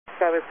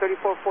Skywest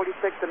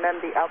 3446,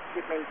 amend the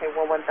altitude, maintain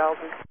 11000.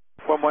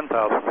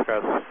 11000,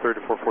 Skywest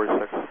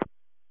 3446.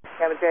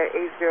 Gamma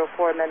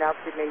 804, amend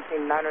altitude,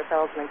 maintain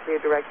 900,000 and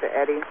clear direct to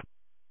Eddie.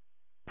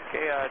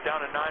 Okay,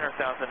 down to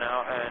 900,000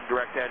 now and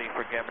direct Eddie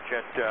for Gamma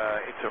Jet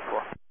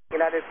 804.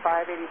 United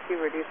 582,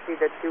 reduce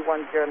speed at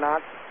 210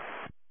 knots.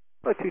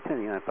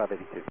 210, United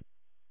 582.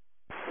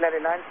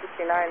 United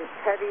 969,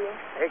 heavy,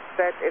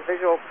 expect a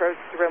visual approach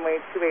to runway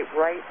 28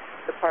 right,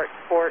 depart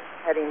port,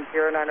 heading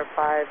 0905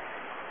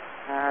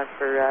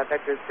 for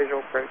vector's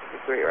visual approach to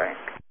 28 right.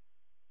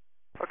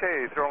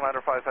 Okay,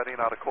 0905 heading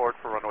out of court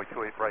for runway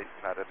 28 right,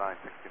 United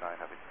 969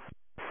 heavy.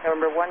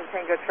 Number 1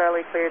 Tango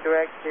Charlie, clear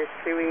direct to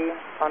Chewy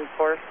on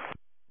course.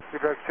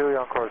 Clear direct Chewy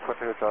on course, 1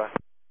 Tango Charlie.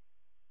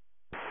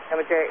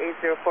 Number J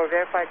 804,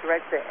 verify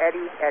direct to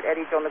Eddie at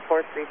Eddie on the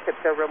course, 3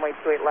 tiptoe runway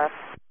 28 left.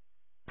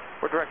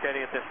 We're direct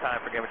Eddie at this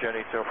time for Gamma Jet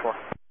 804.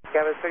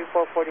 Gamma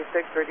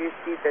 3446, reduce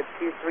speed to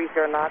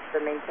 230 knots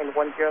and maintain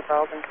 10,000.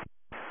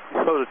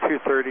 Slow to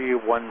 230,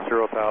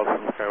 10,000,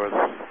 Skywest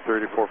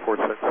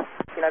 3446.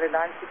 United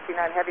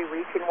 969 heavy,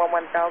 reaching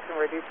 11,000,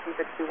 reduce speed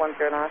to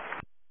 210 knots.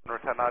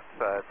 10 knots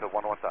to 11,000,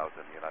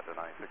 United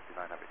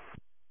 969 heavy.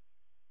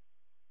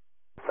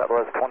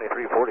 Southwest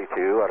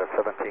 2342 out of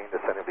 17,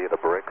 descending via the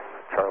bricks,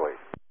 Charlie.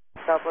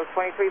 Southwest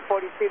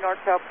 2342,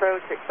 NORCAL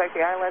approach, expect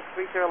the ILS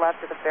 30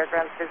 left to the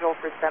Fairgrounds visual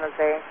for San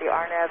Jose. The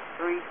RNAV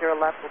 30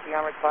 left will be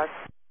on request.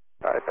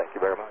 All right, thank you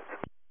very much.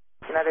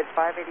 United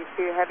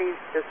 582 heavies,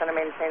 descend and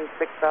maintain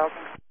 6,000.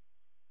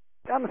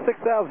 Down to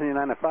 6,000,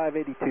 United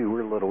 582.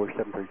 We're little, we're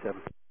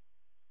 737.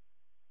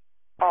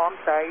 Oh, I'm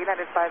sorry,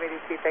 United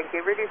 582, thank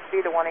you. Reduce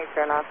speed to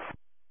 18 knots.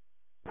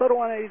 Slow to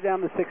 180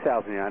 down to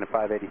 6,000, United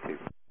 582.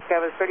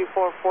 Skywest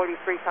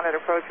 3443, contact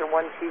approach on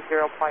 120.1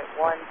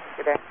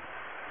 today.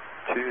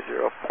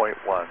 20.1,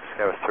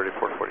 Skywest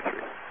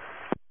 3443.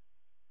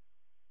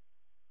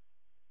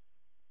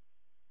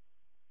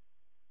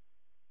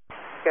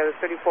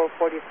 Skywest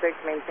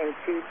 3446, maintain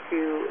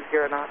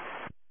 220 knots.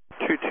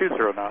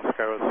 220 knots,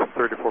 Skywest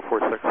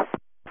 3446.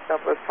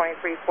 Southwest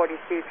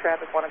 2342,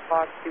 traffic 1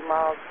 o'clock, 2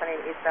 miles, turning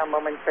eastbound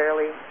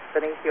momentarily,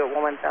 setting you at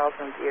 1,000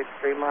 via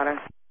extreme honor.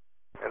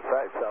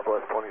 Inside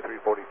Southwest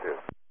 2342.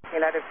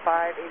 United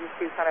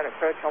 582, contact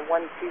approach on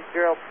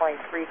 120.35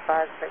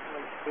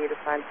 seconds speed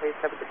assigned, please.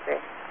 Have a good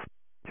day.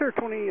 Sure,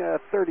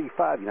 2035,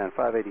 United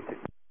 582.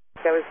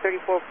 That was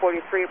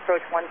 3443,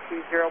 approach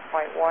 120.1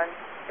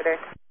 today.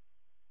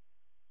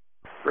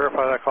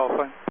 Verify that call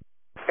sign.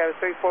 That was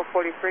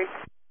 3443.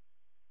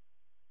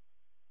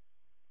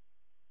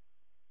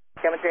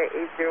 Gamma Jet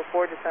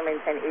 804, descend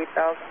maintain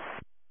 8,000.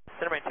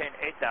 Descend maintain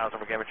 8,000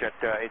 for Gamma Jet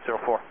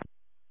 804.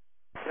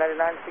 United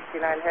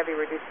 969 heavy,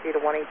 reduce speed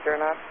to 180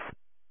 knots.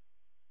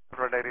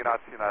 180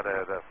 knots,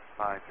 United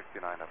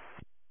 969 heavy.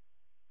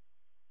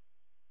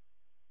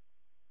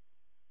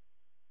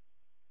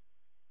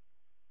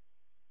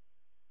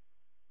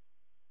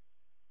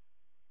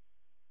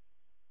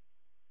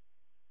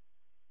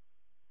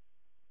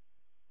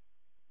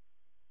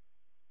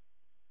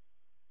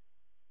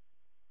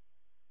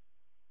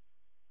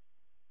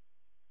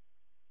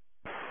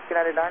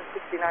 United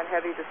 969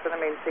 heavy, descend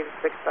and maintain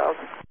 6,000.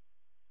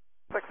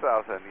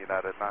 6,000,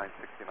 United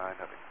 969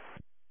 heavy.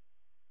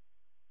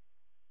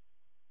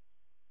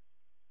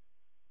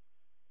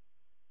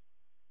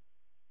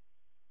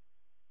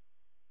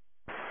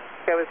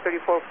 Skywest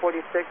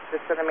 3446,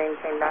 descend and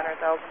maintain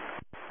 900,000.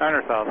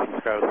 900,000,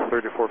 Skywest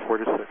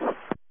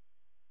 3446.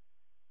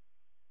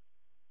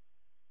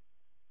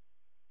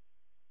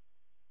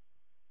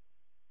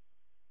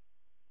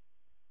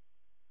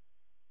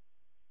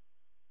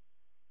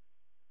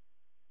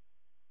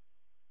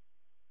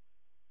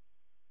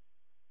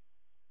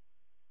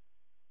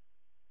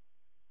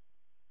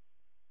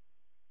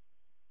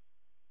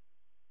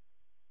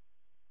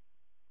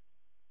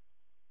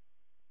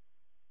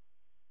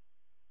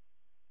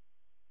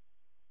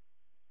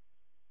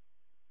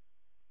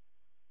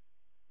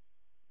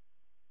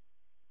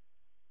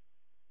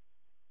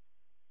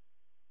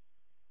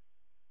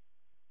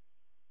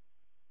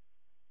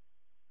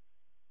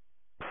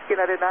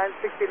 United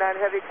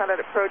 969 heavy,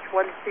 contact approach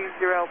 120.35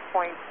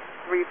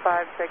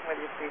 segment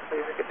with your speed,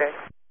 please. Good day.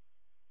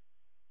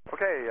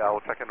 Okay,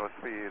 we'll check in with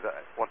speed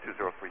 12035,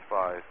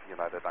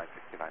 United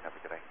 969 heavy.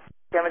 Good day.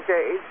 Gamma J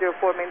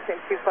 804,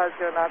 maintain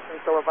 250 knots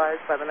until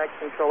advised by the next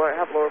controller.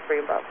 Have lower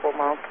frame about 4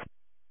 miles.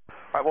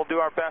 All right, we'll do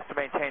our best to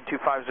maintain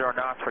 250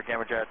 knots for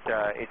Gamma Jet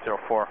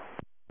 804.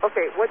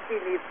 Okay, what do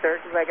you need, sir?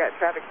 Because I got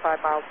traffic 5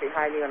 miles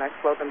behind you and I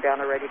slowed them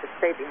down already to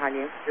stay behind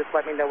you. Just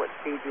let me know what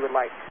speed you would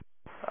like.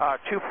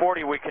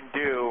 240 we can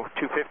do,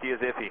 250 is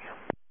iffy.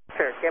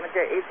 Sure, Gamma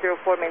Jet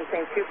 804,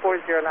 maintain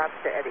 240 knots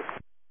to Eddie.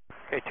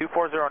 Okay,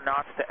 240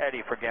 knots to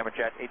Eddie for Gamma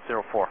Jet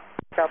 804.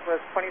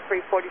 Southwest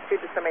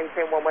 2342, just to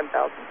maintain 11,000.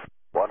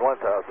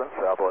 11,000,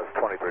 Southwest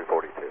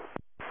 2342.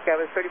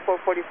 Skywest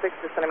 3446,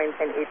 just to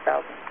maintain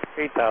 8,000.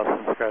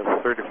 8,000,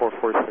 Skywest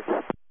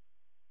 3446.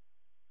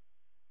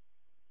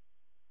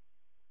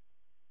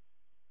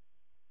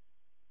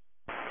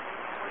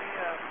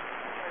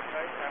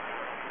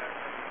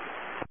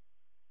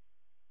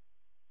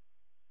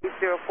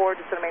 Four,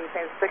 just to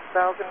maintain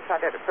 6,000,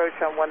 contact approach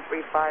on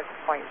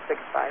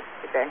 135.65.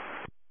 Good day.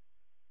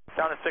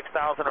 Down to 6,000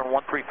 on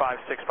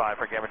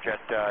 13565 for Gamma Jet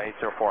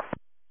 804.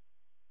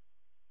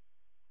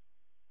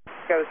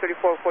 Go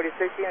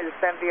 3446, unit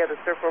descend via the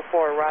Surfer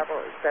 4 arrival,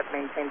 except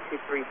maintain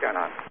 23, turn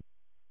on.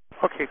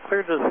 Okay,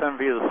 clear to descend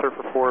via the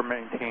Surfer 4,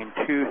 maintain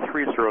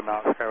 230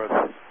 knots,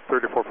 Skywest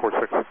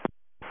 3446.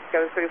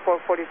 Go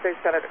 3446,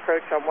 contact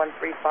approach on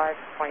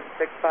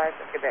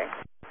 135.65. Good day.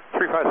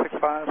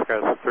 3565,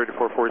 Skywest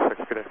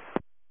 3446, good day.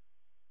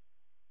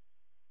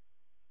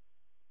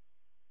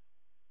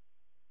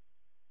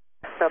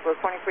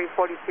 Southwest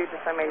 2342,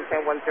 descend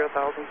maintain 10,000.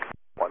 10,000,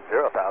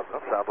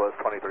 Southwest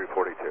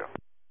 2342.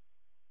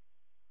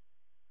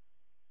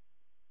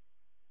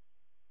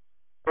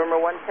 Rumor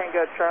 1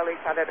 Tango Charlie,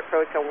 contact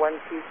approach on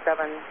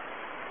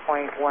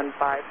 127.15.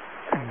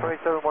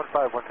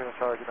 2715, 1 Tango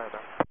Charlie, good night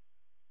now.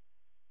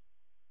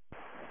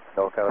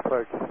 NORCAL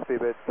approach,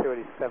 Speedbird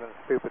 287,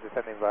 super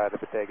descending via the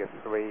Bodega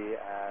 3,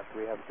 and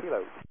we have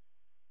kilo.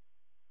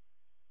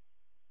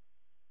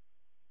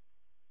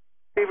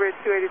 Speedbird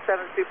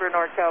 287, super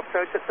NORCAL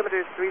approach,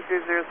 altimeter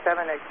 3007,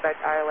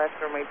 expect ILS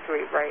runway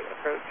 28 right,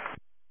 approach.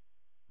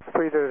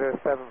 3007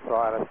 for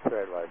ILS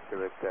 28 right,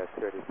 Speedbird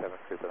 287,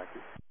 super, thank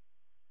you.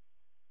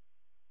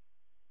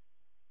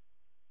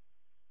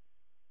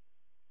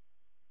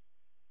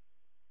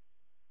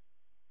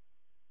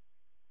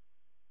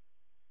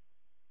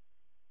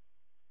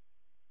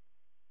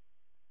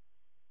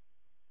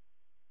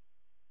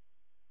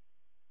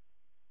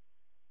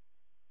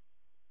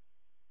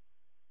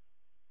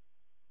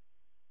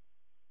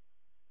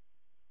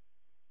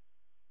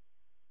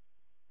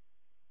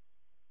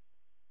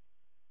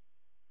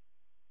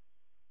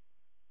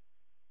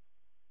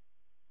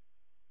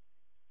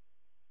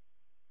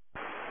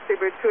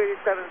 Speedbird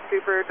 287,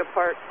 super,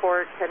 depart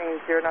port, heading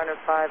 0905,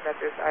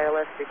 vectors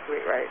ILS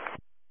 68 right.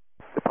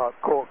 Depart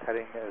Cork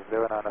heading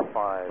 0905,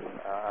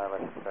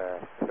 ILS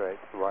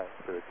 28 right,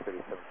 Speedbird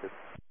 287, super.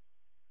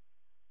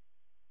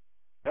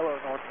 Hello,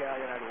 NORCAL,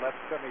 United left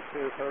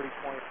 72, 30.5,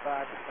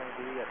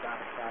 descending via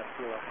Diamond 5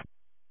 kilo.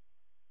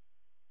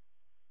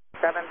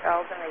 7,000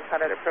 and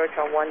contact approach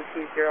on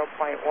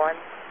 120.1.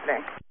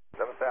 Today.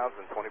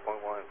 7,000,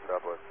 20.1,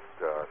 Southwest